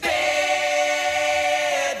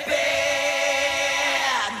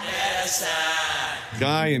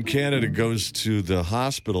Guy in Canada goes to the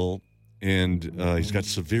hospital, and he's got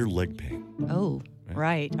severe leg pain. Oh,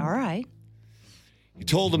 right. All right. He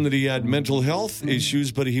told them that he had mental health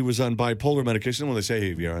issues, but he was on bipolar medication. When they say,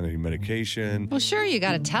 hey, if you're on any medication. Well, sure, you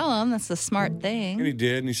got to tell him. That's the smart And thing. he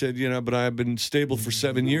did, and he said, but I've been stable for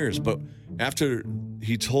 7 years. But after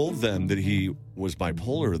he told them that he was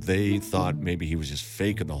bipolar, they thought maybe he was just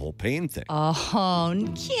faking the whole pain thing. Oh, you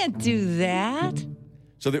can't do that.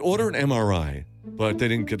 So they ordered an MRI, but they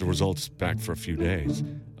didn't get the results back for a few days.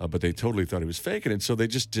 But they totally thought he was faking it. So they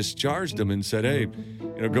just discharged him and said, hey,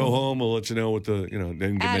 go home. We'll let you know what the, they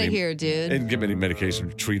didn't give Out him of here, dude. They didn't give him any medication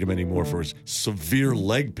to treat him anymore for his severe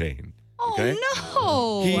leg pain. Okay?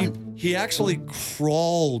 Oh, no. He actually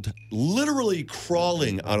crawled, literally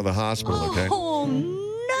crawling out of the hospital, okay? Oh,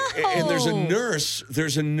 no. And there's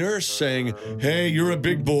a nurse saying, hey, you're a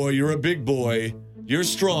big boy, you're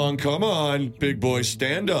strong, come on, big boy,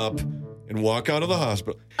 stand up and walk out of the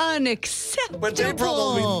hospital. Unacceptable. But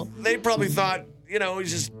they probably thought,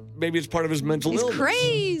 he's just, maybe it's part of his mental illness. He's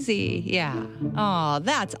crazy. Yeah. Oh,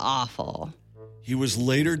 that's awful. He was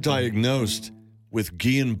later diagnosed with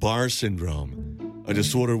Guillain-Barré syndrome, a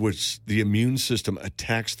disorder which the immune system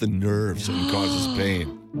attacks the nerves and causes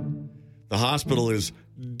pain. The hospital is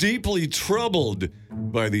deeply troubled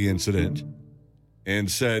by the incident and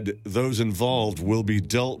said those involved will be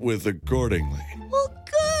dealt with accordingly. Well,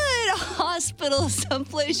 good. Hospital,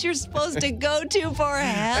 someplace you're supposed to go to for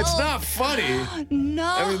help. It's not funny. No.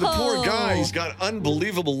 I mean, the poor guy, he's got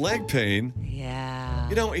unbelievable leg pain. Yeah.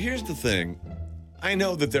 Here's the thing. I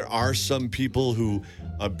know that there are some people who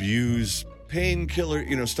abuse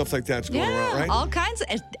painkiller, stuff like that's going around, right? All kinds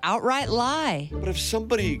of outright lie. But if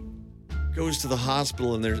somebody goes to the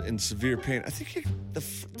hospital and they're in severe pain, I think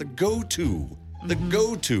the go-to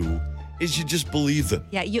is you just believe them.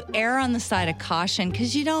 Yeah, you err on the side of caution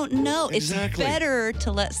because you don't know. Exactly. It's better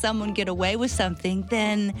to let someone get away with something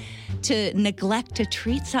than to neglect to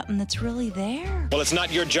treat something that's really there. Well, it's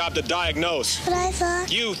not your job to diagnose. But I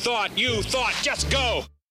thought. You thought, just go.